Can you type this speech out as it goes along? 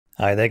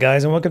Hi there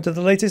guys, and welcome to the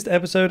latest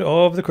episode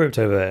of the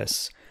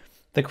Cryptoverse.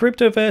 The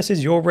Cryptoverse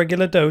is your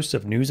regular dose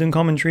of news and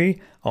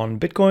commentary on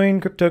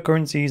Bitcoin,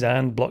 cryptocurrencies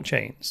and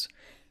blockchains.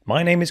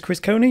 My name is Chris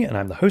Coney and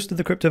I'm the host of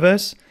the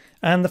Cryptoverse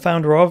and the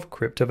founder of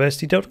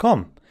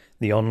cryptoversity.com,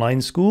 the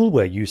online school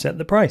where you set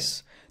the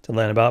price to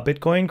learn about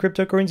Bitcoin,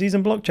 cryptocurrencies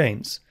and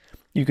blockchains.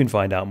 You can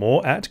find out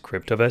more at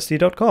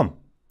cryptoversity.com.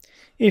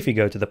 If you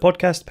go to the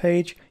podcast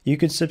page, you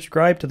can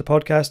subscribe to the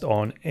podcast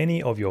on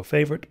any of your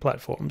favorite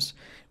platforms,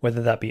 whether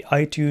that be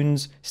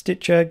iTunes,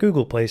 Stitcher,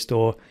 Google Play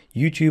Store,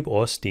 YouTube,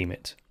 or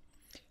Steemit.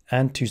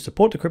 And to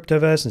support the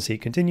Cryptoverse and see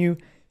it continue,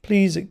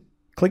 please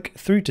click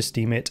through to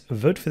Steemit,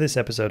 vote for this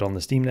episode on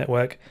the Steem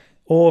network,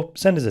 or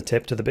send us a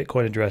tip to the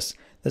Bitcoin address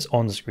that's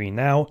on the screen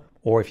now,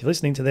 or if you're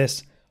listening to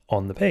this,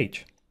 on the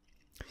page.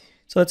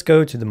 So let's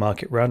go to the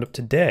market roundup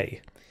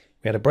today.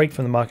 We had a break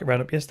from the market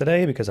roundup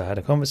yesterday because I had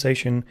a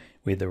conversation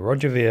with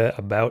Roger Ver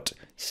about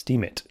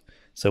Steemit.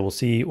 So we'll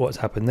see what's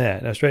happened there.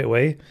 Now straight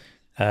away,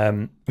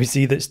 we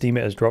see that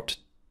Steemit has dropped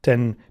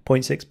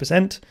 10.6%.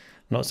 I'm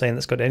not saying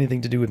that's got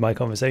anything to do with my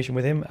conversation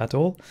with him at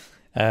all.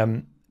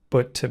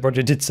 But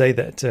Roger did say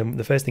that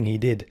the first thing he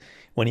did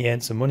when he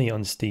earned some money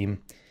on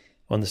Steem,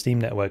 on the Steem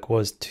network,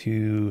 was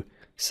to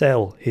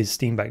sell his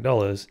Steem-backed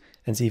dollars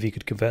and see if he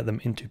could convert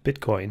them into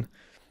Bitcoin.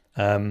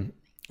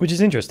 Which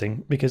is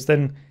interesting because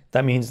then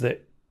that means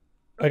that,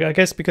 I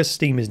guess because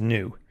Steem is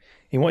new,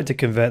 he wanted to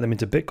convert them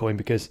into Bitcoin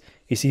because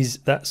he sees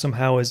that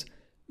somehow as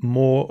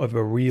more of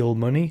a real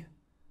money.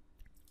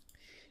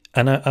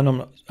 And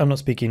I'm not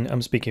speaking,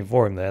 I'm speaking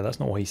for him there. That's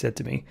not what he said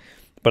to me.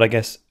 But I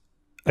guess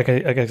I'm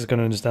going to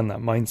understand that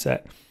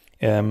mindset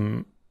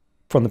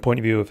from the point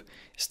of view of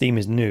Steem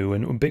is new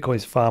and Bitcoin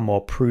is far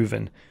more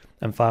proven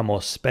and far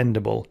more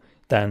spendable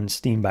than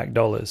Steem-backed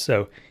dollars.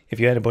 So if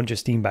you had a bunch of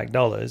Steem-backed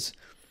dollars,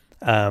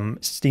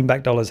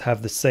 Steem-backed dollars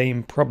have the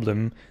same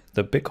problem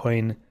that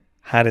Bitcoin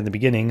had in the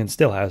beginning and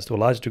still has to a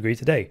large degree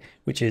today,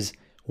 which is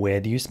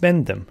where do you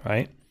spend them,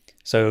 right?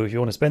 So if you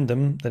want to spend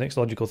them, the next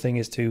logical thing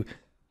is to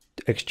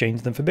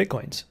exchange them for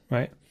Bitcoins,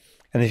 right?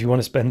 And if you want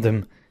to spend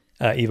them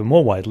even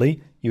more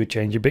widely, you would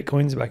change your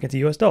Bitcoins back into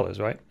US dollars,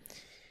 right?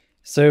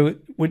 So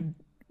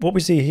what we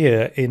see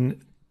here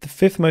in the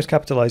fifth most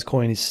capitalized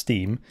coin is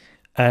Steem,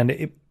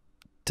 and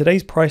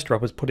today's price drop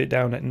has put it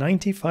down at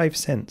 95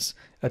 cents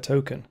a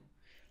token.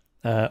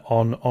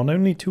 On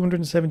only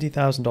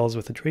 $270,000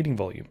 worth of trading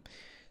volume.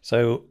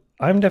 So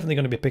I'm definitely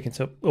going to be picking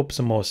up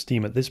some more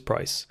Steem at this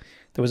price.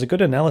 There was a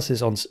good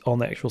analysis on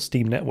the actual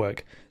Steem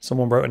network.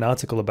 Someone wrote an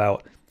article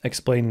about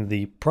explaining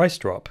the price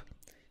drop.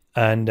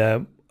 And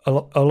a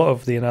lot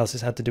of the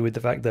analysis had to do with the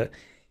fact that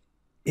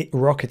it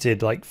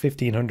rocketed like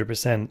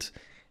 1,500%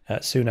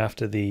 soon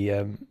after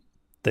they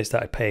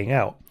started paying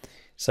out.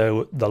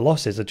 So the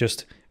losses are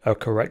just a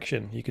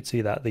correction. You could see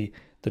that the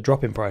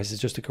drop in price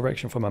is just a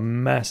correction from a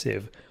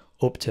massive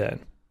upturn.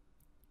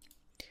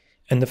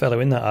 And the fellow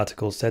in that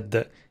article said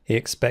that he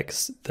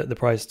expects that the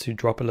price to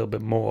drop a little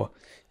bit more,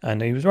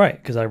 and he was right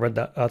because I read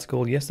that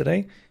article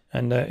yesterday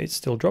and it's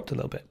still dropped a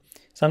little bit.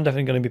 So I'm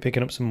definitely going to be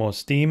picking up some more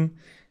Steem.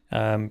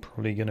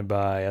 Probably going to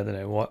buy, I don't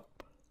know what,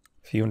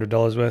 a few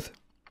 $100s worth.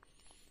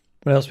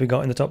 What else we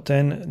got in the top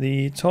 10?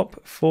 The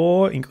top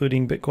 4,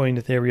 including Bitcoin,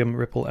 Ethereum,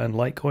 Ripple and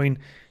Litecoin,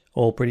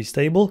 all pretty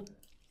stable.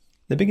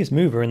 The biggest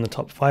mover in the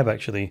top 5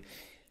 actually,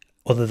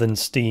 other than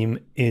Steem,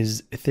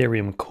 is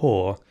Ethereum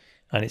Core,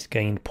 and it's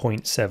gained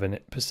 0.7%,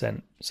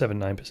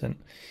 79%.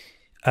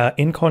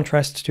 In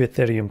contrast to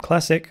Ethereum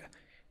Classic,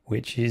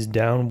 which is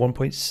down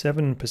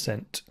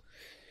 1.7%.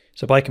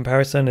 So by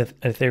comparison, an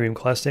Ethereum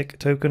Classic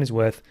token is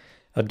worth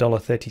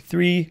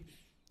 $1.33,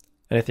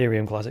 and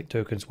Ethereum Classic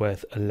token is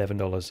worth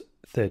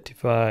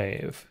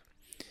 $11.35.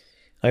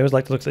 I always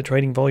like to look at the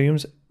trading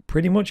volumes,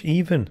 pretty much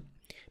even.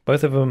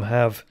 Both of them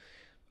have,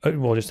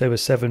 well, just over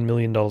 $7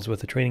 million worth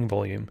of trading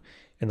volume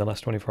in the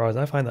last 24 hours.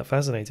 I find that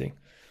fascinating.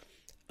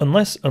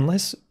 Unless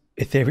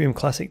Ethereum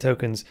Classic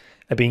tokens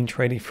are being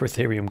traded for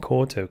Ethereum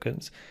Core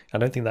tokens. I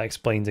don't think that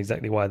explains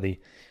exactly why the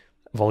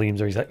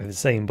volumes are exactly the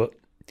same, but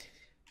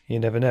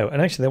you never know.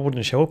 And actually that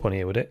wouldn't show up on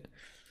here, would it?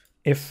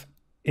 If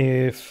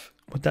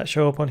would that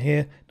show up on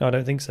here? No, I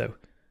don't think so.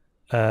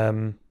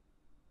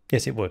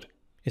 Yes, it would.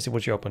 Yes, it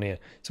would show up on here.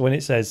 So when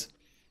it says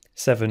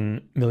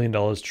 $7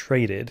 million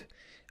traded,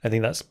 I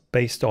think that's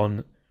based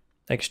on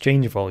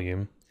exchange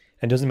volume.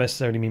 And doesn't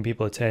necessarily mean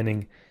people are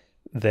turning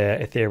their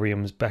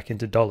Ethereums back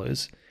into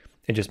dollars.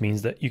 It just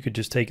means that you could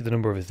just take the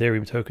number of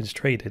Ethereum tokens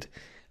traded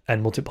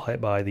and multiply it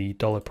by the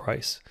dollar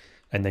price.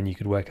 And then you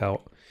could work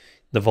out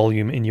the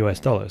volume in US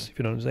dollars, if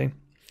you know what I'm saying.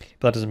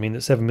 But that doesn't mean that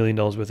 $7 million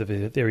worth of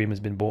Ethereum has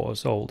been bought or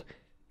sold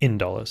in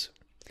dollars,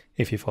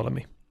 if you follow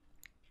me.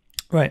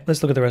 Right,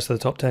 let's look at the rest of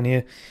the top 10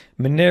 here.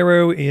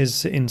 Monero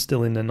is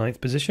still in the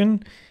 9th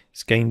position.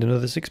 It's gained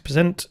another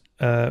 6%.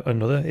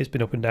 It's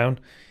been up and down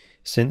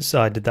since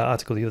I did that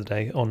article the other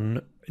day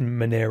on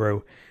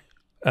Monero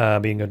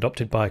being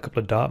adopted by a couple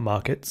of dark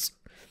markets.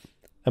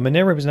 And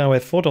Monero is now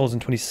worth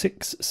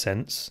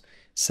 $4.26.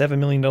 $7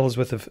 million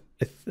worth of,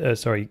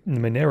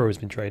 Monero has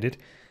been traded.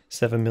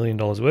 $7 million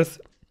worth.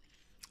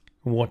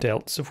 What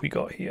else have we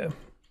got here?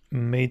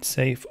 Made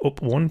Safe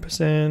up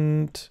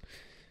 1%.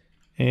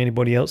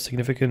 Anybody else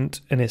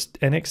significant?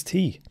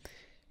 NXT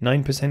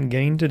 9%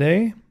 gain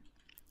today.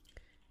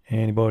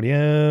 Anybody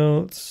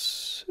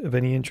else of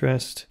any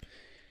interest?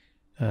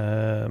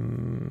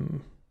 Peer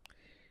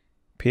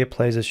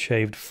Plays has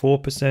shaved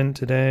 4%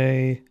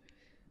 today.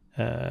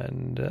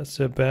 And that's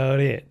about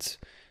it.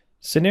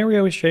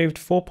 Scenario is shaved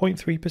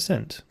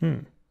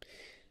 4.3%.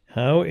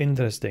 How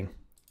interesting.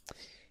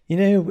 You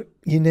know,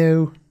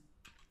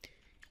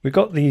 we've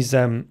got these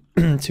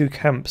two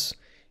camps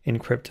in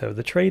crypto.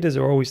 The traders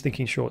are always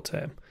thinking short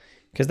term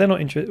because they're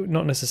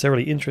not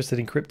necessarily interested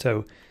in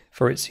crypto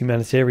for its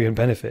humanitarian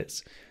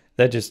benefits.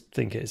 They just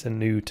think it's a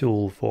new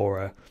tool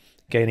for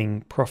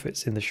gaining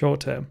profits in the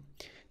short term.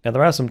 Now,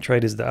 there are some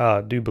traders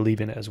that do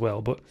believe in it as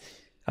well, but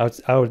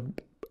I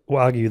would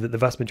argue that the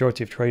vast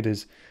majority of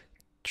traders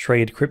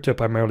trade crypto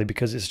primarily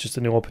because it's just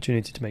a new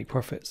opportunity to make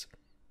profits.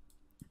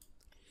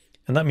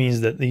 And that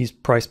means that these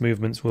price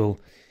movements will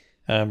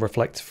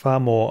reflect far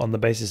more on the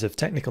basis of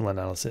technical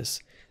analysis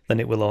than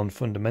it will on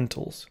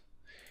fundamentals,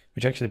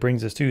 which actually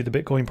brings us to the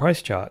Bitcoin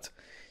price chart.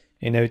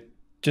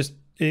 Just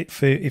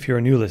if you're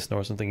a new listener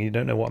or something, you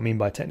don't know what I mean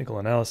by technical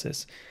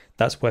analysis.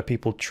 That's where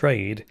people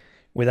trade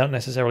without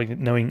necessarily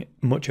knowing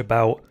much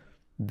about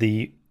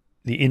the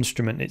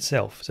instrument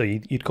itself. So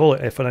you'd call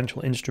it a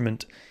financial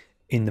instrument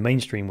in the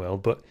mainstream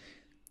world, but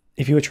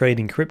if you were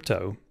trading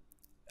crypto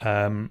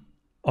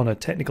on a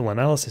technical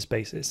analysis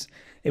basis,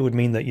 it would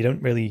mean that you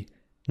don't really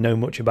know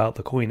much about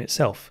the coin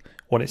itself,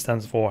 what it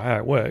stands for, how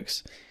it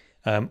works.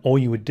 All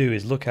you would do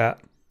is look at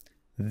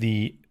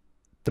the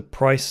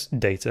price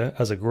data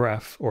as a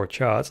graph or a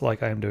chart,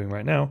 like I am doing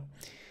right now,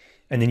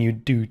 and then you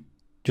do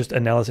just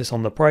analysis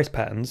on the price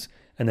patterns,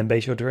 and then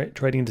base your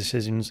trading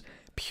decisions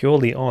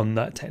purely on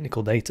that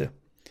technical data.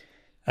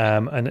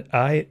 And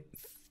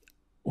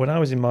when I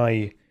was in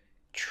my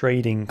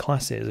trading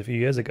classes a few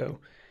years ago,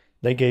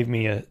 they gave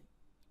me a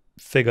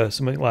figure,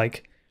 something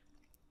like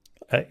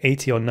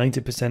 80 or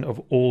 90% of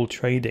all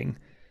trading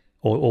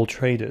or all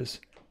traders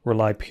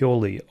rely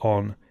purely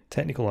on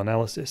technical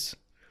analysis.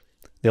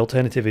 The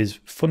alternative is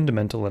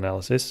fundamental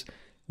analysis,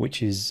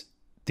 which is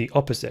the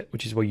opposite,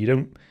 which is where you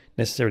don't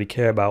necessarily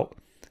care about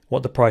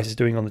what the price is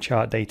doing on the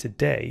chart day to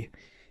day,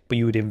 but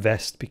you would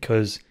invest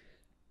because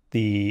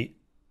the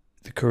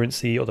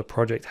currency or the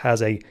project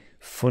has a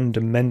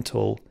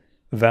fundamental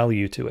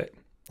value to it.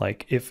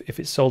 Like if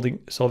it's solving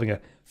a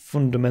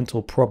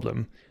fundamental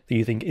problem that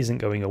you think isn't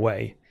going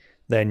away,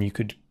 then you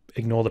could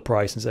ignore the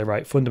price and say,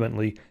 right,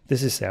 fundamentally,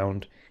 this is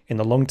sound. In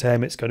the long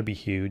term, it's going to be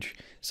huge.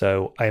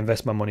 So I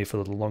invest my money for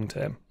the long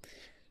term.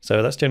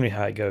 So that's generally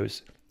how it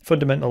goes.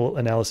 Fundamental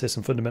analysis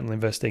and fundamental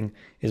investing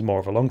is more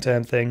of a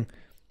long-term thing.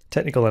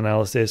 Technical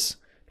analysis,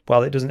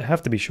 while it doesn't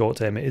have to be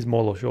short-term, it is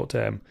more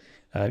short-term.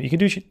 You can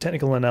do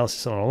technical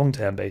analysis on a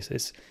long-term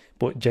basis,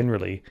 but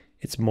generally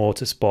it's more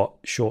to spot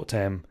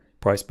short-term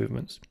price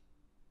movements.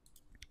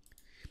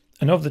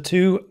 And of the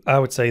two, I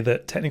would say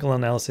that technical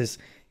analysis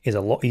is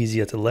a lot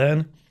easier to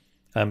learn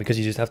because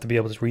you just have to be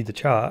able to read the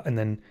chart and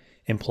then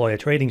employ a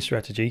trading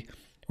strategy,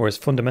 whereas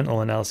fundamental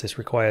analysis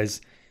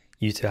requires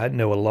you to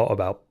know a lot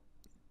about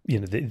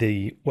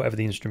the whatever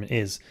the instrument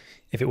is.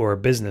 If it were a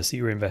business that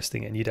you were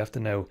investing in, you'd have to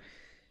know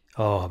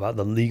about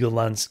the legal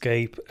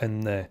landscape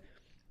and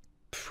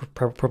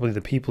probably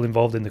the people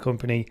involved in the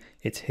company,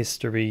 its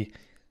history,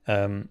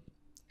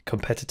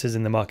 competitors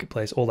in the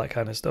marketplace, all that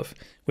kind of stuff,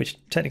 which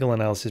technical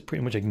analysis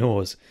pretty much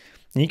ignores.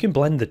 And you can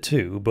blend the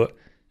two, but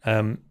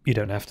you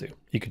don't have to.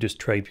 You could just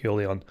trade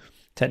purely on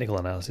technical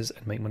analysis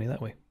and make money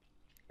that way.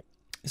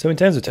 So in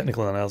terms of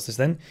technical analysis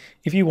then,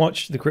 if you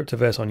watch the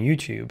Cryptoverse on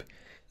YouTube,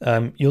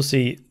 you'll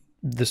see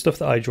the stuff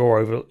that I draw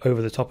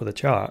over the top of the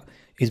chart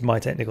is my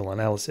technical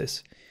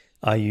analysis.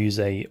 I use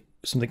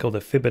something called the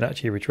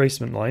Fibonacci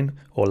retracement line,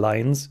 or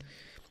lines,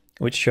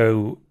 which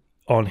show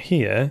on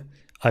here,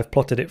 I've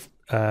plotted it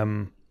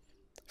from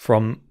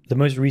the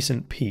most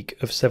recent peak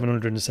of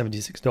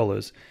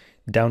 $776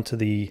 down to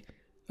the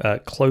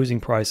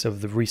closing price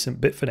of the recent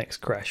Bitfinex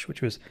crash,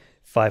 which was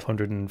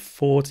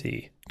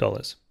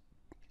 $540.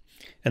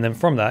 And then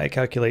from that, it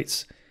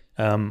calculates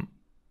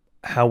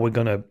how we're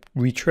going to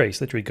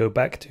retrace, literally go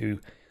back to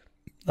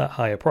that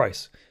higher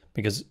price,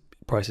 because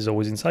price is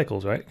always in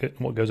cycles, right?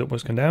 What goes up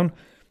must come down,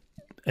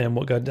 and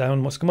what goes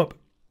down must come up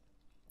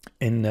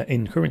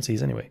in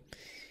currencies anyway.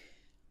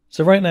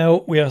 So right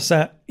now we are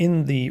sat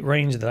in the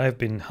range that I've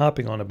been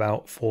harping on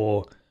about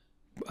for,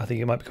 I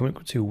think it might be coming up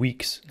to 2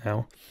 weeks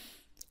now.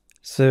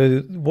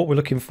 So what we're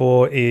looking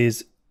for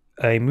is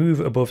a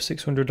move above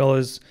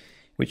 $600,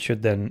 which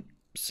should then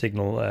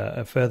signal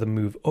a further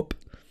move up,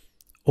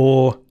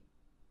 or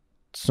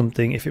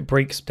something, if it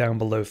breaks down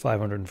below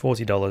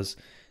 $540,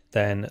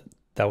 then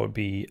that would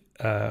be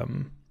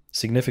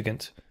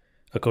significant,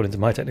 according to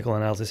my technical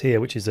analysis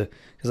here, which is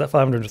because that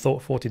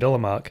 $540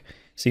 mark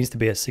seems to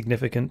be a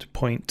significant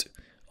point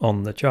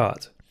on the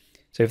chart.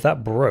 So if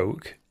that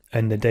broke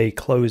and the day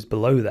closed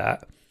below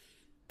that,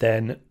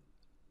 then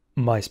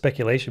my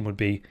speculation would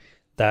be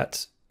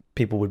that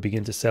people would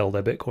begin to sell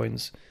their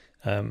Bitcoins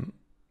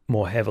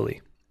more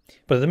heavily.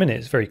 But at the minute,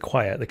 it's very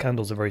quiet. The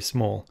candles are very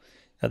small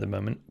at the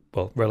moment,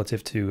 well,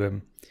 relative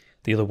to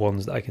the other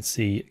ones that I can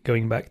see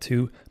going back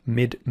to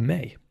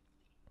mid-May.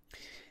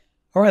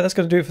 All right, that's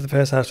going to do it for the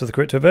first half of the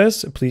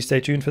Cryptoverse. Please stay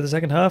tuned for the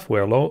second half,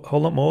 where a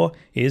whole lot more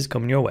is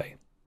coming your way.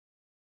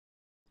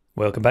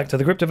 Welcome back to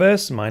the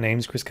Cryptoverse. My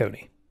name's Chris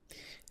Coney.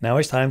 Now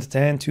it's time to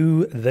turn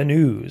to the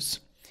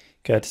news,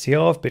 courtesy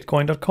of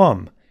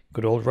Bitcoin.com,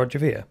 good old Roger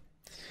Ver.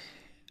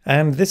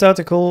 And this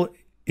article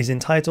is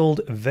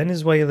entitled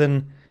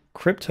Venezuelan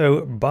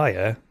Crypto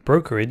Buyer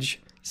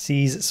Brokerage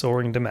Sees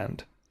Soaring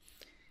Demand.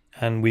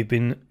 And we've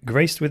been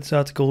graced with this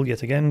article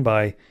yet again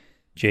by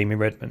Jamie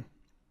Redman.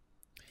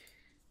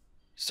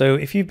 So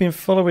if you've been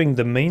following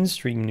the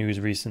mainstream news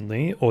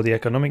recently, or the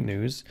economic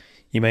news,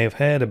 you may have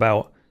heard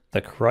about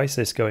the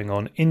crisis going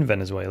on in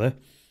Venezuela,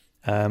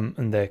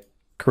 and their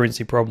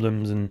currency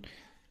problems, and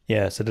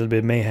yeah, it's a little bit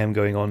of mayhem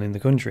going on in the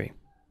country.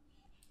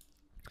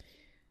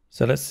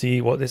 So let's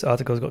see what this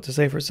article has got to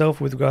say for itself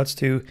with regards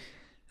to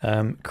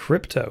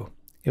crypto.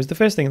 It was the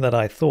first thing that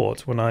I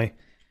thought when I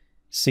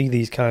see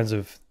these kinds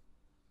of,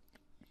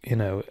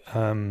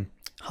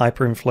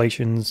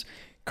 hyperinflations,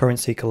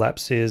 currency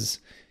collapses,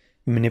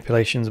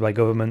 manipulations by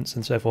governments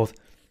and so forth.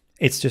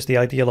 It's just the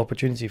ideal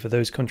opportunity for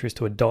those countries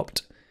to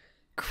adopt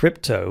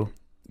crypto,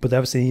 but they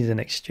obviously need an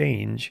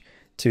exchange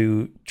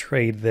to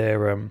trade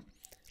their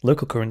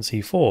local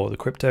currency for the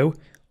crypto,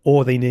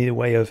 or they need a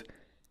way of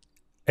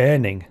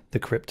earning the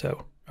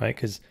crypto, right?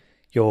 Because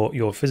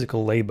your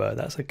physical labor,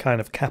 that's a kind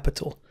of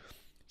capital.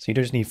 So you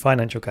don't just need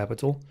financial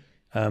capital.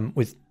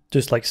 With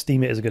just like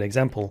Steemit is a good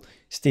example.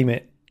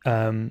 Steemit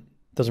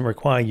doesn't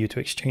require you to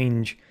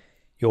exchange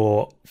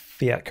your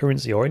fiat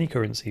currency or any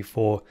currency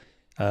for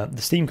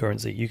the Steem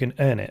currency. You can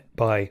earn it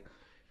by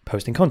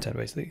posting content,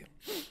 basically.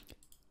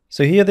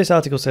 So here this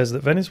article says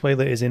that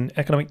Venezuela is in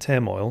economic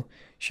turmoil,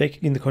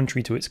 shaking the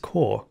country to its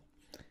core.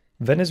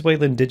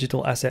 Venezuelan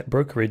digital asset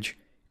brokerage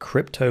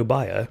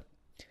Cryptobuyer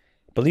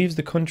believes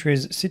the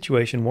country's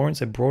situation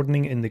warrants a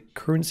broadening in the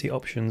currency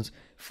options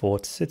for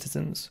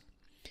citizens.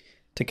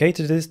 To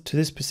cater to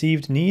this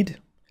perceived need?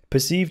 Are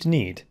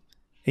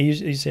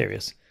you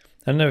serious?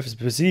 I don't know if it's a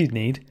perceived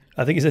need.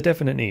 I think it's a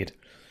definite need.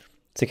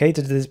 To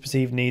cater to this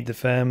perceived need, the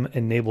firm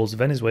enables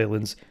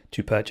Venezuelans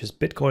to purchase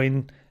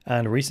Bitcoin,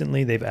 and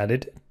recently they've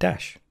added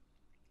Dash.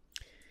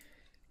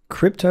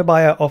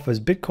 Cryptobuyer offers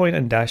Bitcoin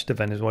and Dash to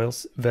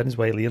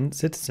Venezuelan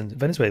citizens.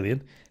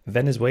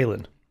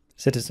 Venezuelan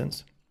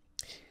citizens.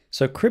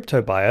 So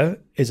Cryptobuyer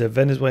is a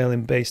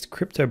Venezuelan-based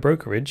crypto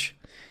brokerage.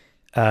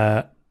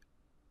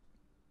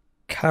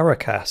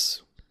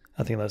 Caracas,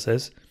 I think that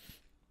says.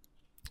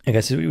 I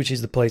guess, which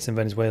is the place in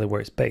Venezuela where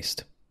it's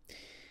based.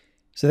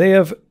 So they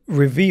have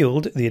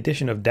revealed the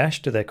addition of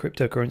Dash to their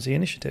cryptocurrency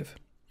initiative.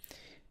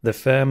 The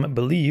firm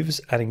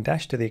believes adding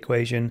Dash to the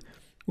equation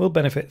will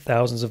benefit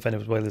thousands of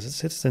Venezuela's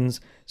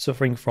citizens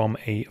suffering from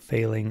a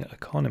failing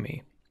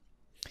economy.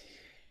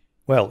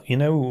 Well,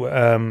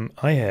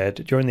 I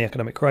heard during the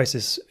economic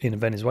crisis in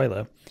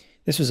Venezuela,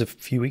 this was a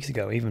few weeks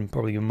ago, even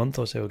probably a month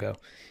or so ago,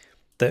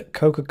 that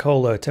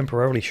Coca-Cola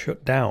temporarily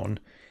shut down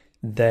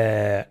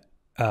their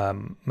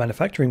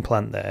manufacturing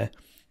plant there,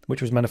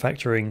 which was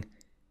manufacturing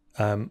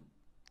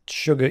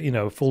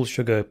sugar, full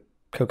sugar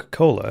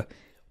Coca-Cola,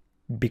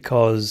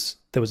 because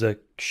there was a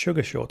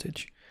sugar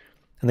shortage.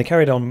 And they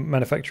carried on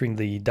manufacturing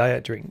the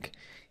diet drink,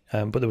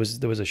 but there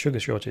was a sugar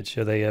shortage,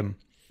 so they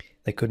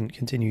couldn't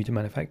continue to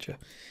manufacture.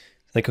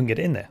 They couldn't get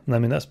it in there. I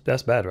mean,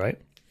 that's bad, right?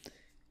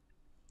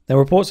 Now,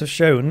 reports have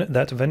shown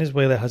that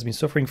Venezuela has been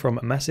suffering from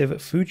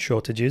massive food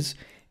shortages,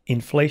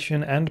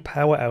 inflation, and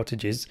power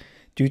outages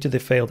due to the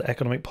failed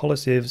economic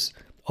policies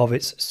of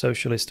its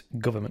socialist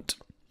government.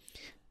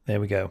 There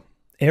we go.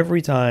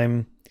 Every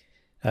time,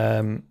 now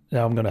I'm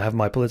going to have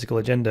my political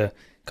agenda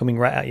coming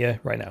right at you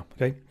right now,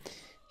 okay?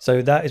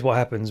 So that is what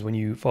happens when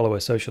you follow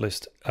a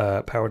socialist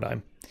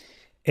paradigm.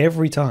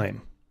 Every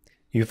time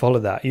you follow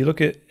that, you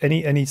look at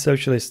any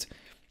socialist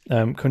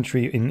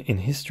country in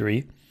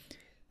history,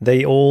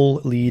 they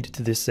all lead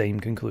to this same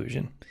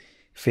conclusion.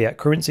 Fiat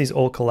currencies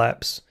all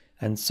collapse,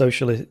 and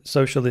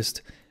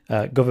socialist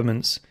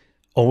governments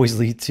always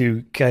lead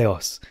to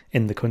chaos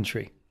in the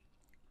country.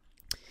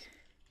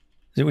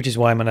 Which is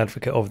why I'm an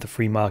advocate of the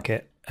free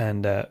market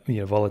and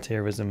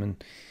voluntarism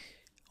and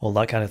all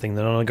that kind of thing.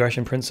 The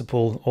non-aggression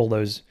principle, all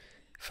those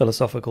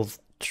philosophical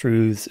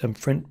truths and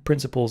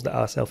principles that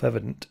are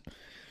self-evident.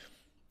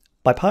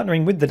 By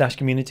partnering with the Dash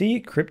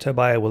community,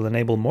 Cryptobuyer will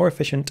enable more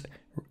efficient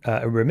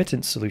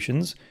remittance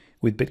solutions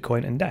with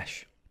Bitcoin and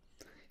Dash.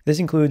 This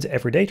includes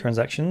everyday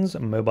transactions,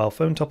 mobile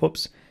phone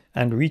top-ups,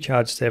 and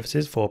recharge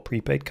services for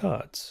prepaid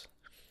cards.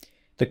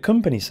 The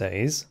company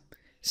says,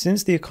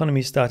 since the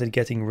economy started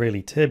getting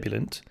really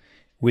turbulent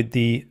with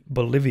the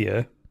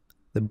Bolivar,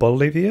 I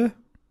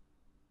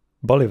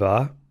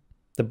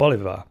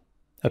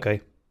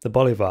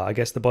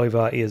guess the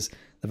Bolivar is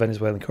the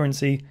Venezuelan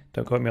currency.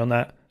 Don't quote me on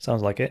that.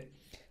 Sounds like it.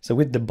 So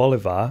with the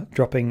Bolivar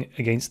dropping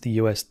against the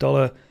US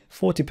dollar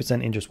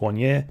 40% in just 1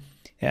 year,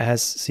 it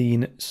has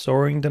seen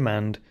soaring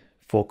demand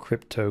for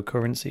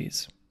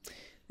cryptocurrencies.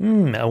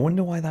 I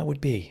wonder why that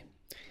would be.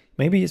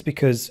 maybe it's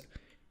because,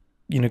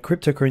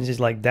 cryptocurrencies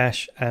like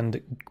Dash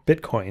and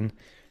Bitcoin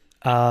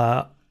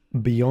are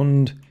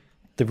beyond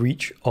the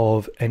reach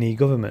of any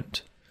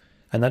government.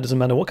 And that doesn't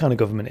matter what kind of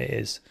government it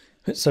is.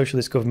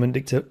 Socialist government,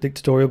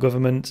 dictatorial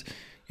government,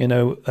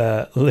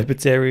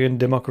 libertarian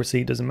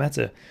democracy, doesn't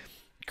matter.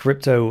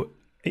 Crypto,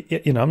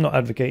 I'm not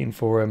advocating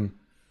for,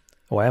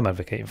 I am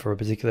advocating for a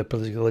particular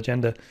political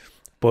agenda,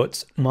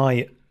 but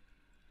my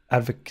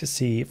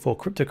advocacy for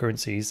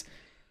cryptocurrencies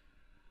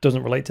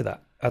doesn't relate to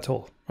that at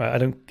all.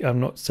 Right? I'm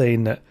not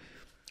saying that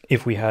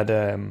if we had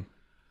a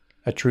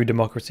true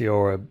democracy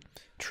or a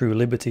true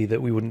liberty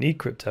that we wouldn't need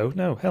crypto.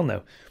 No, hell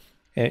no.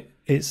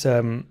 It's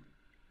a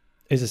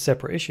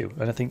separate issue,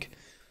 and I think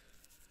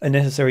a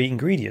necessary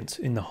ingredient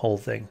in the whole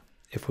thing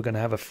if we're going to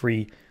have a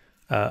free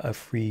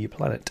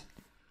planet.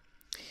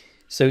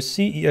 So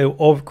CEO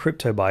of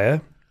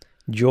Cryptobuyer,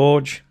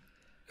 George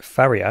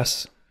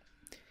Farias,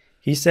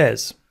 he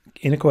says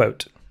in a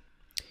quote,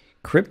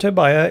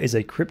 "Cryptobuyer is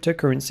a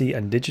cryptocurrency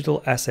and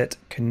digital asset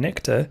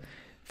connector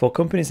for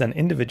companies and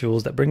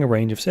individuals that bring a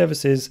range of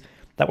services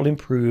that will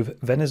improve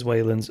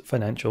Venezuelans'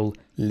 financial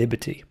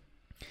liberty.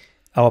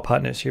 Our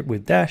partnership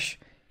with Dash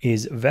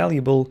is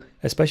valuable,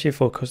 especially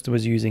for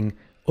customers using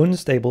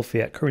unstable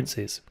fiat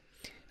currencies,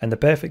 and the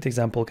perfect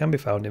example can be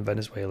found in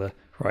Venezuela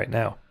right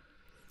now.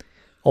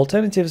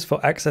 Alternatives for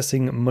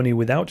accessing money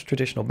without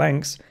traditional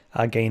banks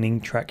are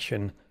gaining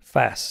traction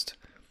fast,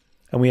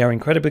 and we are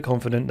incredibly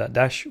confident that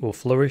Dash will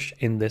flourish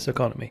in this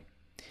economy.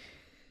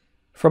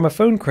 From a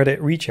phone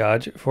credit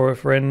recharge for a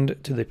friend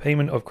to the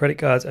payment of credit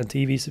cards and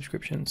TV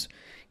subscriptions,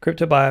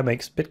 Cryptobuyer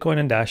makes Bitcoin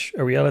and Dash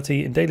a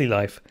reality in daily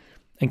life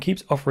and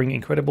keeps offering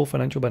incredible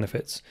financial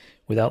benefits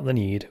without the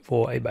need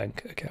for a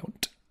bank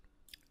account."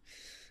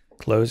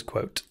 Close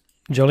quote.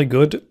 Jolly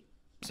good.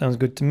 Sounds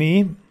good to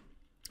me.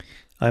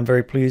 I'm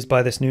very pleased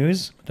by this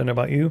news. I don't know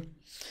about you.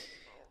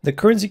 The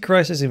currency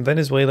crisis in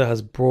Venezuela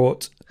has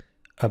brought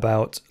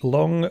about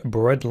long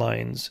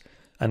breadlines,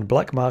 and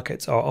black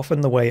markets are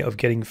often the way of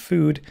getting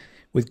food,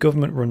 with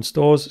government-run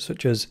stores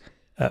such as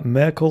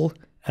Merkel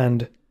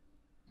and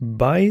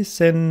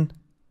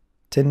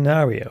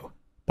Bicentenario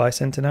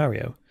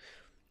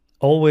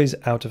always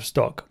out of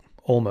stock,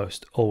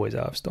 almost always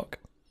out of stock.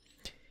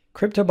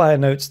 Cryptobuyer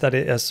notes that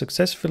it has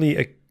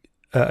successfully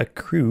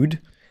accrued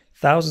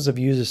thousands of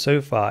users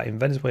so far in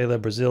Venezuela,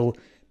 Brazil,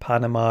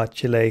 Panama,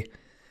 Chile,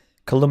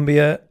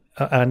 Colombia,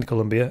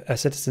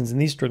 as citizens in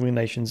these struggling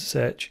nations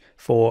search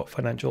for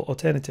financial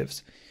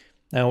alternatives.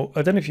 Now,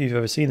 I don't know if you've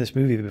ever seen this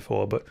movie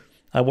before, but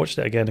I watched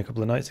it again a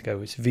couple of nights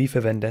ago. It's V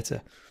for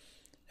Vendetta.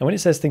 And when it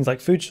says things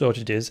like food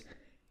shortages,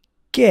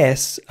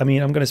 I'm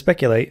going to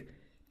speculate,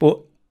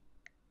 but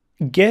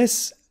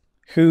guess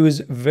who's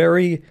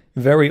very,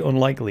 very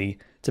unlikely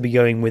to be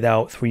going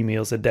without 3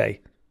 meals a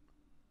day?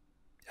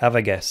 Have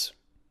a guess.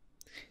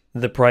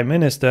 The Prime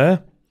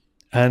Minister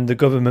and the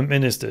government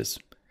ministers.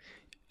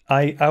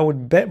 I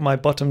would bet my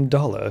bottom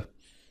dollar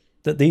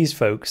that these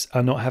folks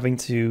are not having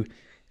to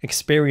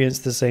experience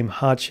the same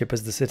hardship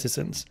as the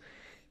citizens.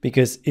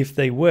 Because if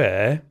they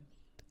were,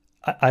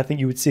 I think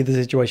you would see the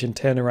situation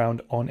turn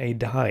around on a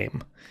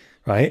dime,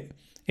 right?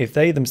 If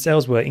they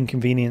themselves were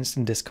inconvenienced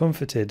and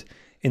discomforted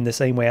in the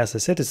same way as the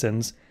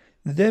citizens,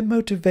 their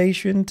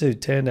motivation to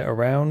turn it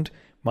around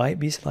might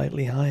be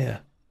slightly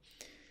higher.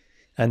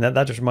 And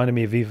that just reminded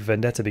me of V for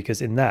Vendetta,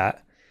 because in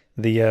that,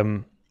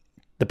 the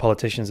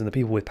politicians and the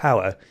people with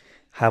power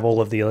have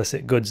all of the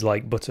illicit goods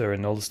like butter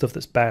and all the stuff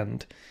that's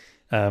banned,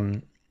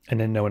 and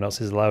then no one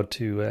else is allowed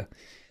to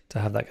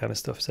have that kind of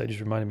stuff. So it just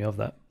reminded me of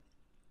that.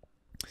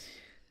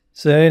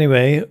 So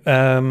anyway,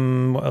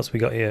 what else we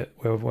got here?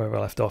 Where have I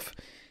left off?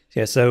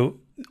 Yeah, so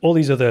all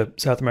these other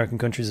South American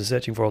countries are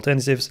searching for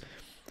alternatives.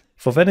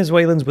 For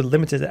Venezuelans with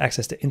limited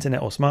access to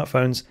internet or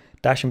smartphones,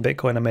 Dash and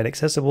Bitcoin are made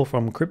accessible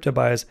from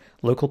Cryptobuyer's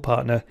local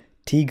partner,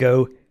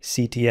 Tigo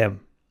CTM.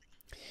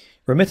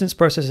 Remittance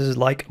processors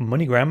like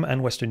MoneyGram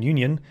and Western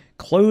Union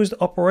closed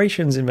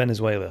operations in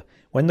Venezuela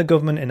when the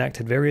government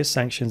enacted various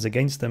sanctions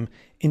against them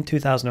in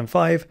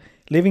 2005,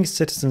 leaving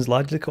citizens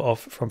largely cut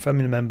off from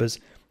family members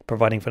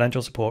providing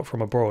financial support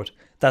from abroad.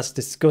 That's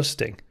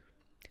disgusting.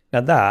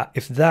 Now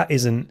if that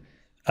isn't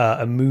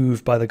a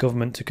move by the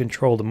government to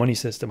control the money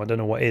system, I don't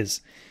know what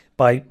is.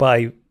 By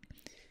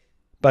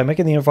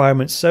making the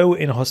environment so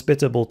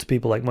inhospitable to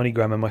people like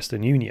MoneyGram and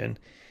Western Union,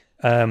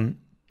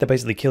 they're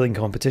basically killing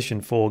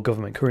competition for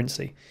government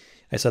currency.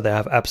 And so they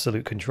have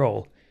absolute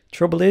control.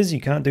 Trouble is,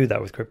 you can't do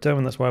that with crypto,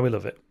 and that's why we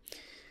love it.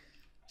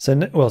 So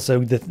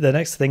the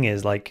next thing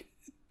is, like,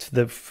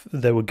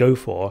 they would go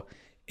for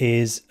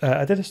is,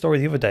 I did a story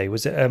the other day.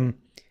 Was it, I can't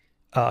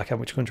remember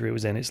which country it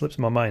was in. It slips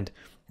my mind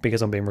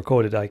because I'm being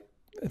recorded. I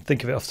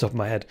think of it off the top of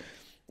my head.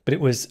 But it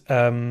was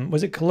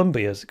it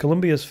Colombia's?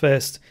 Colombia's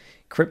first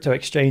crypto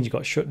exchange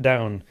got shut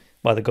down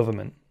by the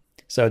government.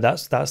 So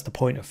that's the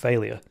point of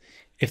failure.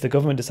 If the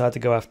government decide to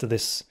go after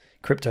this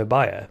crypto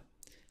buyer,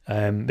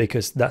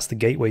 because that's the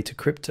gateway to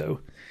crypto,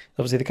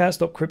 obviously they can't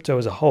stop crypto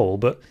as a whole,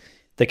 but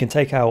they can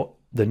take out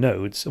the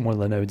nodes, and one of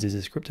the nodes is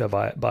this crypto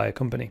buyer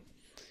company.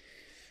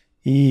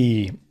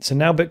 So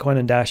now Bitcoin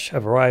and Dash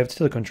have arrived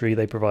to the country.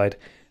 They provide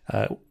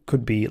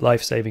could be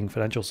life-saving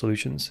financial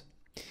solutions.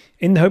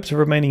 In the hopes of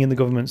remaining in the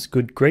government's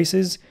good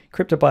graces,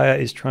 Cryptobuyer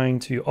is trying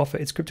to offer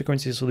its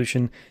cryptocurrency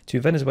solution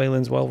to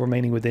Venezuelans while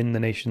remaining within the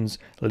nation's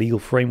legal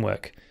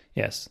framework.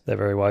 Yes, they're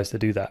very wise to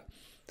do that.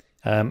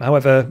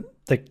 However,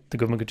 the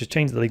government could just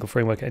change the legal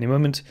framework at any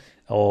moment,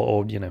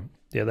 or they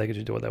could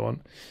just do what they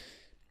want.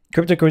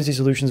 Cryptocurrency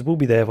solutions will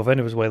be there for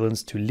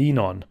Venezuelans to lean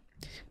on.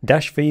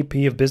 Dash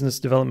VP of Business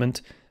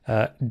Development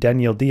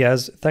Daniel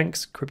Diaz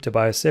thinks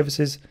Cryptobuyer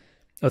services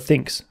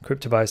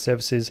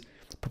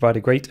provide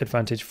a great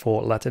advantage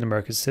for Latin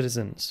America's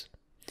citizens.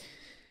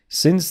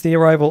 Since the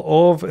arrival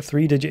of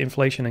 3-digit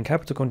inflation and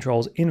capital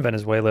controls in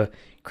Venezuela,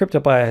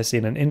 Cryptobuyer has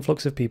seen an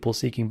influx of people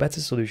seeking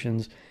better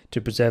solutions to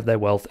preserve their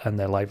wealth and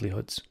their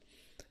livelihoods.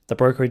 The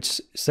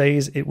brokerage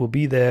says it will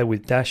be there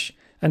with Dash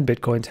and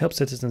Bitcoin to help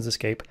citizens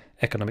escape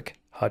economic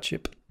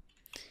hardship.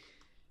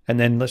 And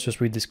then let's just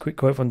read this quick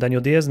quote from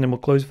Daniel Diaz and then we'll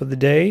close for the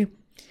day.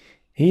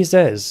 He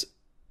says,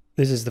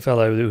 this is the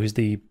fellow who is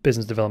the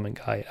business development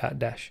guy at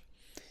Dash.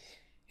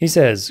 He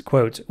says,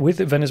 quote, with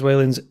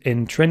Venezuelans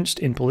entrenched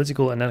in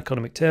political and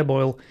economic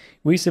turmoil,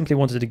 we simply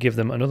wanted to give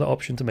them another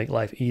option to make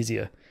life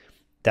easier.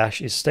 Dash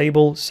is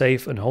stable,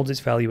 safe, and holds its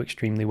value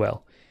extremely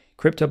well.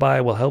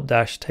 Cryptobuyer will help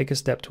Dash take a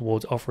step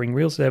towards offering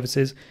real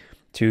services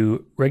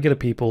to regular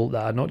people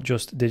that are not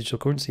just digital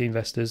currency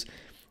investors,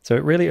 so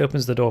it really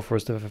opens the door for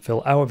us to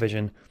fulfill our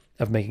vision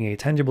of making a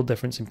tangible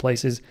difference in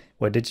places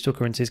where digital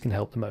currencies can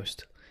help the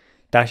most.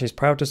 Dash is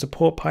proud to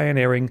support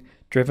pioneering,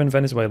 driven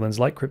Venezuelans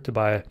like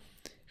Cryptobuyer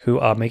who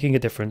are making a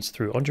difference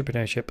through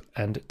entrepreneurship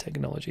and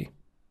technology.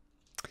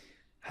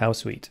 How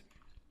sweet.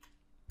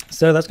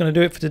 So that's going to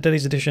do it for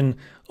today's edition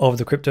of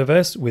the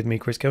Cryptoverse with me,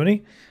 Chris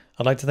Coney.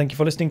 I'd like to thank you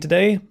for listening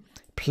today.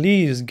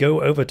 Please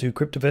go over to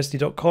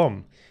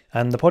cryptoversity.com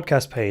and the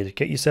podcast page.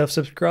 Get yourself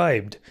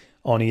subscribed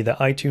on either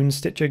iTunes,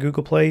 Stitcher,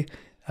 Google Play,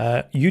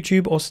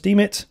 YouTube, or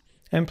Steemit.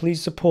 And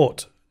please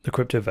support the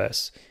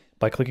Cryptoverse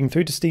by clicking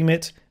through to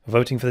Steemit,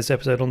 voting for this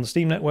episode on the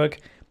Steam network,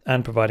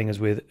 and providing us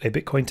with a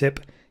Bitcoin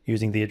tip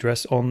using the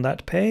address on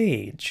that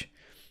page.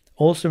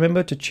 Also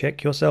remember to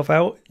check yourself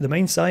out the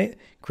main site,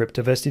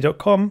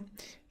 cryptoversity.com,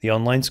 the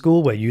online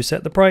school where you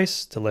set the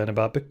price to learn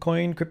about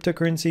Bitcoin,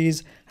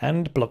 cryptocurrencies,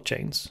 and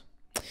blockchains.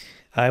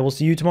 I will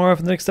see you tomorrow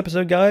for the next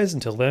episode, guys.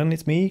 Until then,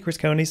 it's me, Chris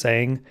Coney,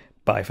 saying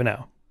bye for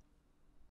now.